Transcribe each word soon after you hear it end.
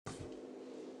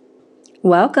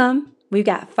Welcome. We've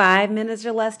got 5 minutes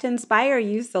or less to inspire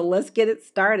you, so let's get it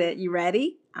started. You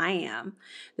ready? I am.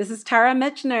 This is Tara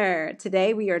Mitchner.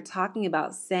 Today we are talking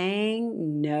about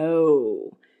saying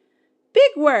no.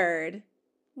 Big word.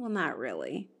 Well, not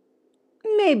really.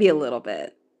 Maybe a little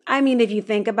bit. I mean, if you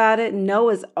think about it, no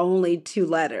is only 2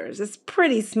 letters. It's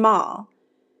pretty small.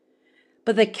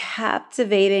 But the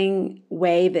captivating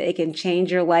way that it can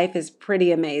change your life is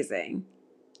pretty amazing.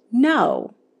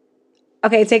 No.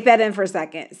 Okay, take that in for a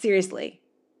second. Seriously.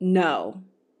 No.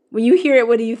 When you hear it,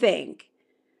 what do you think?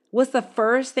 What's the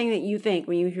first thing that you think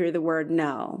when you hear the word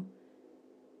no?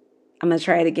 I'm going to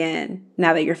try it again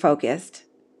now that you're focused.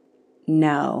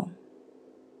 No.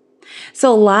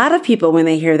 So a lot of people, when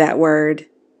they hear that word,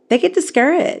 they get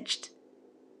discouraged.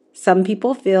 Some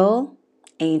people feel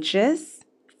anxious,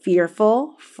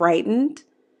 fearful, frightened.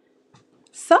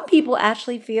 Some people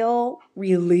actually feel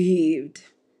relieved.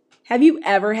 Have you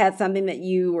ever had something that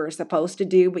you were supposed to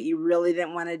do, but you really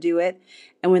didn't want to do it?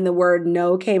 And when the word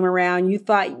no came around, you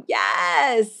thought,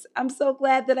 yes, I'm so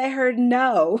glad that I heard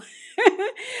no.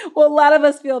 Well, a lot of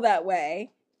us feel that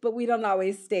way, but we don't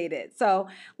always state it. So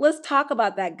let's talk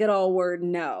about that good old word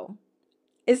no.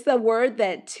 It's the word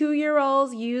that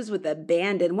 2-year-olds use with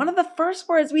abandon. One of the first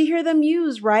words we hear them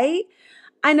use, right?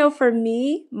 I know for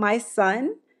me, my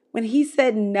son, when he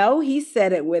said no, he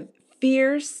said it with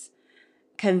fierce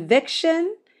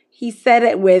conviction. He said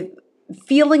it with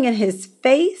feeling in his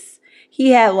face.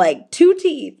 He had like 2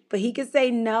 teeth, but he could say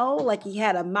no like he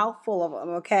had a mouthful of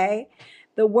them, okay?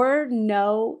 The word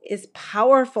no is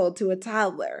powerful to a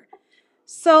toddler.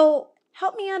 So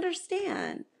help me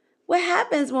understand. What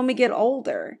happens when we get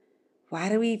older? Why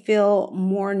do we feel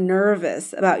more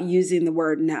nervous about using the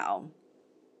word no?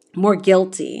 More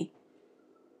guilty?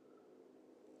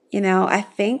 I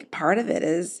think part of it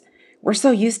is we're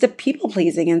so used to people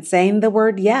pleasing and saying the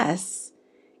word yes,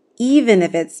 even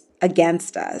if it's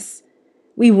against us.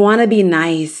 We want to be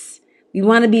nice. We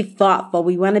want to be thoughtful.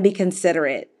 We want to be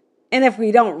considerate. And if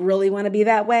we don't really want to be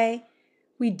that way,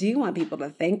 we do want people to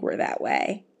think we're that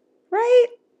way, right?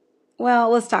 Well,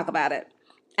 let's talk about it.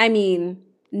 I mean,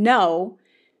 no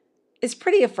is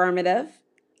pretty affirmative.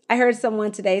 I heard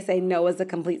someone today say no is a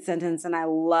complete sentence, and I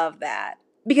love that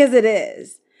because it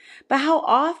is. But how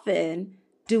often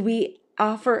do we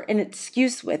offer an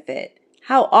excuse with it?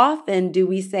 How often do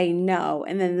we say no,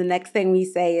 and then the next thing we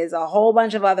say is a whole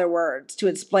bunch of other words to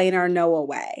explain our no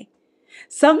away?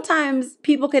 Sometimes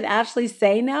people can actually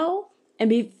say no, and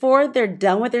before they're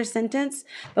done with their sentence,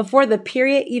 before the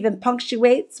period even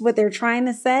punctuates what they're trying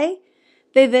to say,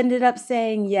 they've ended up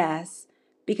saying yes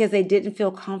because they didn't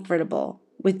feel comfortable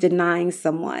with denying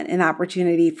someone an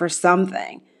opportunity for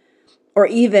something, or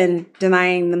even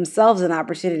denying themselves an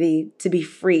opportunity to be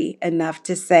free enough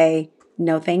to say,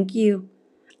 no, thank you.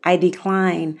 I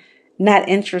decline. Not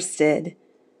interested.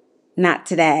 Not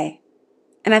today.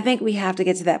 And I think we have to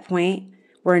get to that point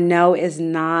where no is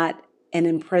not an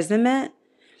imprisonment,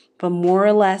 but more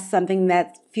or less something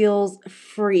that feels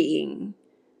freeing,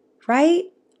 right?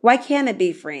 Why can't it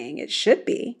be freeing? It should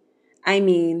be. I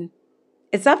mean,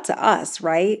 it's up to us,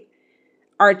 right?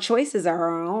 Our choices are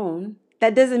our own.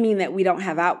 That doesn't mean that we don't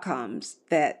have outcomes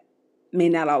that may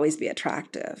not always be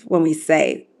attractive when we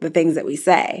say the things that we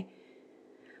say.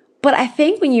 But I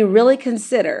think when you really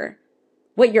consider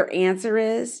what your answer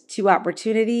is to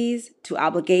opportunities, to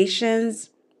obligations,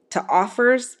 to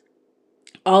offers,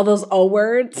 all those O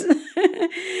words,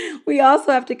 we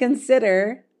also have to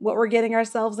consider what we're getting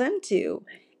ourselves into.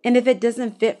 And if it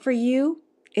doesn't fit for you,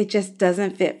 it just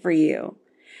doesn't fit for you.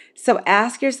 So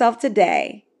ask yourself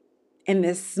today, in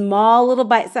this small little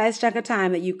bite-sized chunk of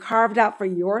time that you carved out for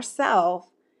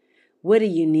yourself, what do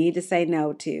you need to say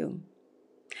no to?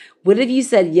 What have you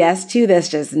said yes to that's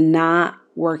just not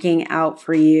working out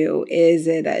for you? Is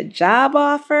it a job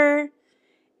offer?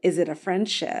 Is it a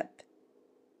friendship?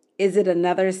 Is it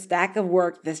another stack of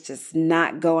work that's just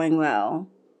not going well?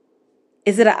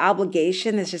 Is it an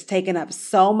obligation that's just taking up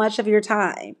so much of your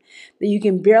time that you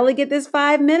can barely get this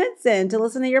 5 minutes in to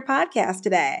listen to your podcast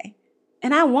today?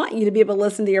 And I want you to be able to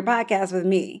listen to your podcast with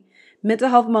me. Mental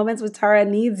Health Moments with Tara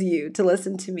needs you to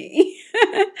listen to me.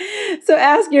 So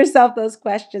ask yourself those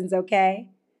questions, okay?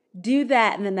 Do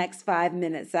that in the next 5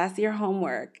 minutes. That's your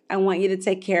homework. I want you to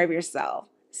take care of yourself.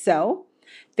 So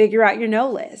figure out your no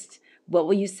list. What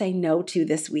will you say no to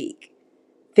this week?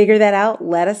 Figure that out.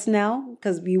 Let us know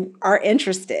because we are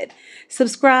interested.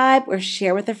 Subscribe or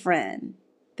share with a friend.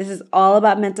 This is all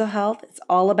about mental health. It's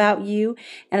all about you.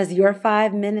 And it's your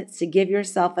 5 minutes to give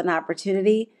yourself an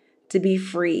opportunity to be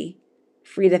free.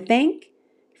 Free to think,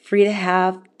 free to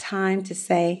have time to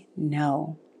say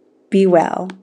no. Be well.